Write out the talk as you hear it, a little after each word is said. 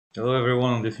Hello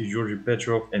everyone, this is Georgi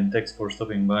Petrov and thanks for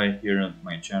stopping by here on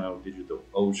my channel Digital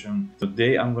Ocean.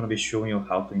 Today I'm going to be showing you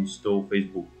how to install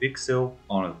Facebook Pixel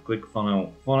on a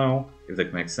ClickFunnels funnel, if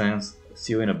that makes sense.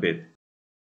 See you in a bit.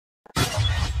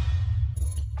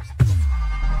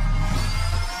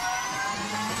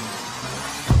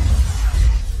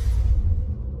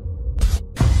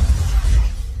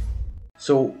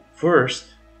 So first,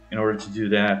 in order to do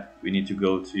that, we need to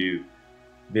go to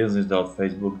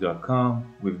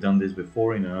business.facebook.com. We've done this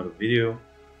before in another video.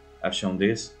 I've shown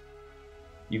this.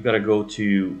 You gotta go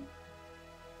to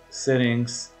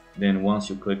settings. Then once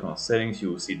you click on settings, you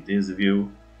will see this view.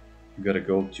 You gotta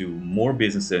go to more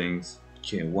business settings.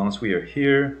 Okay, once we are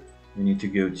here, we need to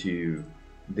go to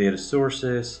data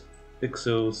sources,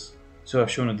 pixels. So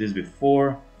I've shown you this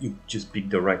before. You just pick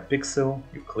the right pixel,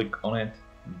 you click on it.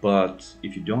 But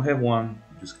if you don't have one,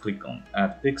 just click on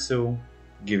add pixel,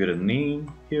 give it a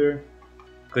name here,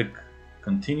 click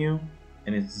continue,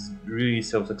 and it's really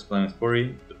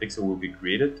self-explanatory. The pixel will be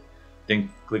created, then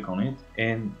click on it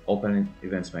and open it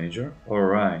Events Manager.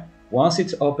 Alright, once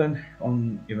it's open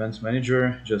on Events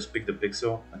Manager, just pick the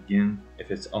pixel again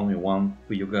if it's only one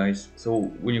for you guys. So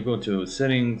when you go to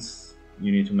settings,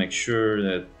 you need to make sure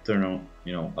that turn on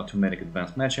automatic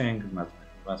advanced matching.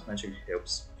 Advanced matching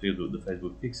helps fill the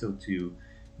Facebook pixel to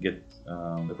get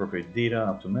the appropriate data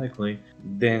automatically.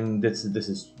 Then this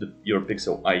is your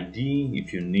pixel ID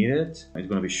if you need it. It's going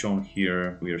to be shown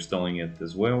here. We are installing it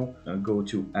as well. Go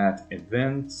to add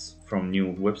events from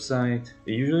new website.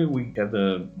 Usually we have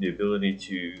the ability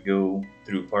to go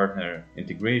through partner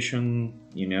integration,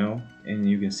 and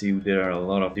you can see there are a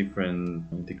lot of different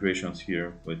integrations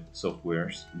here with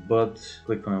softwares, but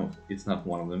ClickFunnels it's not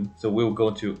one of them. So we'll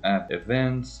go to add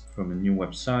events from a new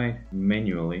website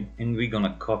manually, and we're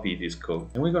gonna copy this code,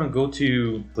 and we're gonna go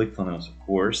to ClickFunnels. Of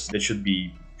course, that should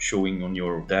be showing on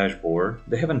your dashboard.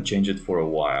 They haven't changed it for a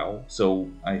while, so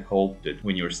I hope that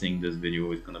when you're seeing this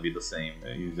video it's gonna be the same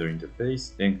user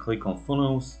interface. Then click on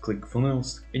funnels, click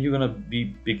funnels, and you're gonna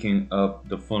be picking up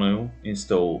the funnel,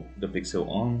 install the pixel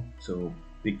on. So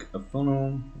pick a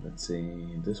funnel, let's say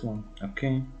this one.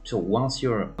 Okay, so once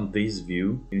you're on this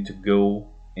view, you need to go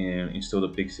and install the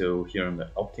pixel here on the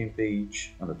opt-in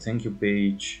page, on the thank you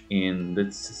page, and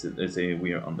let's say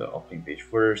we are on the opt-in page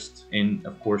first. And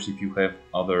of course, if you have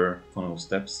other funnel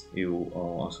steps, you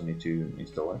also need to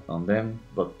install it on them.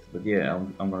 But yeah,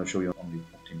 I'm going to show you on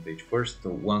the opt-in page first.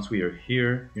 So once we are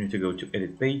here, you need to go to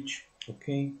edit page.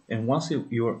 Okay, and once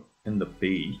you're in the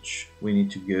page, we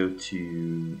need to go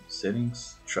to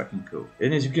settings, tracking code,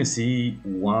 and as you can see,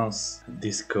 once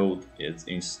this code is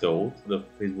installed, the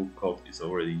Facebook code is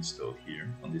already installed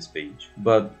here on this page.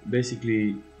 But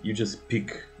basically you just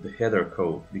pick the header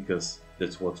code because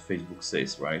that's what Facebook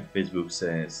says, right? Facebook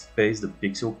says paste the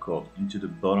pixel code into the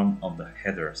bottom of the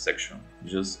header section,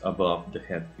 just above the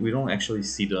head. We don't actually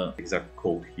see the exact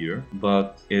code here,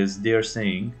 but as they're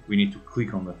saying, we need to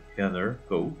click on the header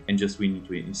code and we need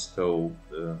to install,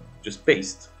 just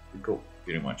paste the code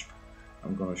pretty much.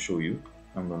 I'm gonna show you.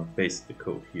 I'm gonna paste the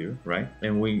code here, right?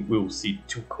 And we will see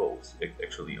two codes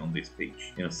actually on this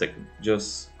page in a second.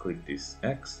 Just click this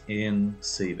X and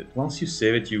save it. Once you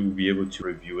save it, you will be able to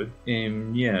review it.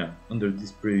 And yeah, under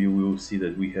this preview, we will see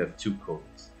that we have two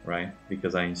codes, right?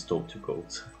 Because I installed two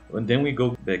codes. And then we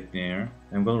go back there.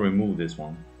 I'm gonna remove this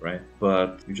one, right?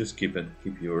 But you just keep it,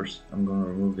 keep yours. I'm gonna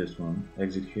remove this one,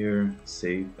 exit here,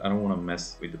 save. I don't wanna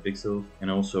mess with the pixels.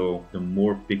 And also the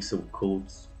more pixel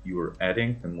codes you're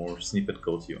adding, the more snippet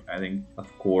codes you're adding,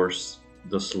 of course,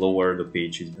 the slower the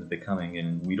page is becoming,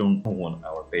 and we don't want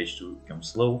our page to become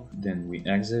slow. Then we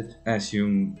exit. I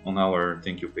assume on our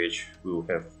thank you page we will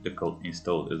have the code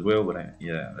installed as well, but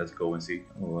yeah, let's go and see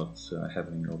what's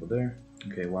happening over there.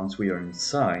 Okay, once we are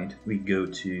inside, we go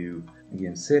to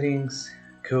again settings,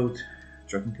 code,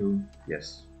 tracking code.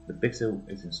 Yes, the pixel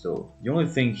is installed. The only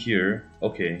thing here,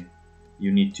 okay,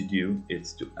 you need to do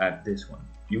is to add this one.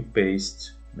 You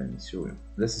paste. Let me show you.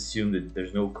 Let's assume that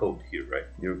there's no code here, right?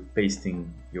 You're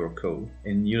pasting your code,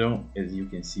 and as you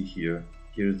can see here,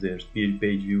 there's page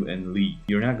view and lead.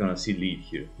 You're not gonna see lead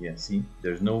here. Yeah, see,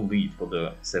 there's no lead for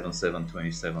the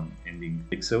 7727 ending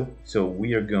pixel. So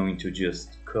we are going to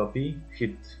just copy,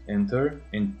 hit enter,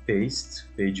 and paste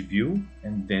page view,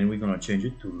 and then we're gonna change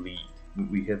it to lead.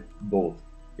 We have both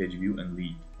page view and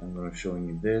lead. I'm gonna show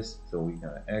you this. So we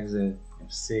gotta exit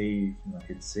and save. I'm gonna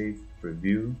hit save,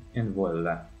 preview, and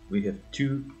voila, we have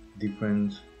two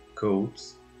different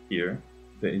codes here.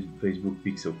 Facebook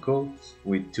pixel codes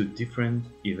with two different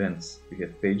events. We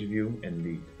have page view and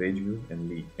lead, page view and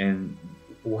lead. And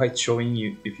white showing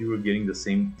you if you were getting the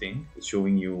same thing. It's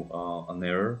showing you an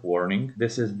error warning.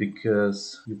 This is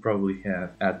because you probably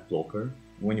have ad blocker.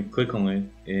 When you click on it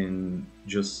and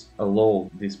just allow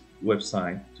this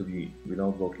website to be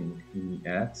without blocking any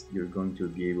ads, you're going to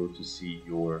be able to see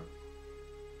your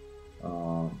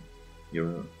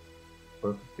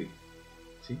perfect,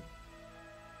 see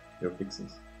your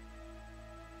pixels.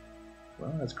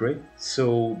 Well, that's great.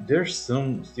 So there's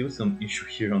still some issue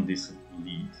here on this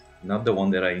lead, not the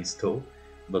one that I installed,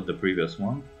 but the previous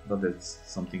one. But that's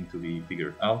something to be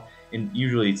figured out. And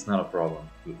usually it's not a problem,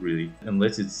 really,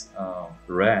 unless it's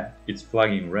red. It's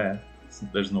flagging red.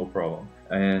 There's no problem.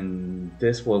 And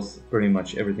this was pretty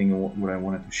much everything what I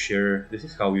wanted to share. This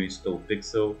is how you install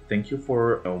Pixel. Thank you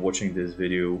for watching this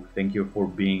video. Thank you for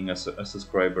being a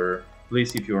subscriber.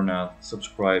 Please, if you're not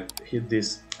subscribed, hit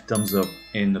this thumbs up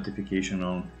and notification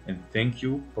on. And thank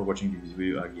you for watching this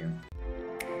video again.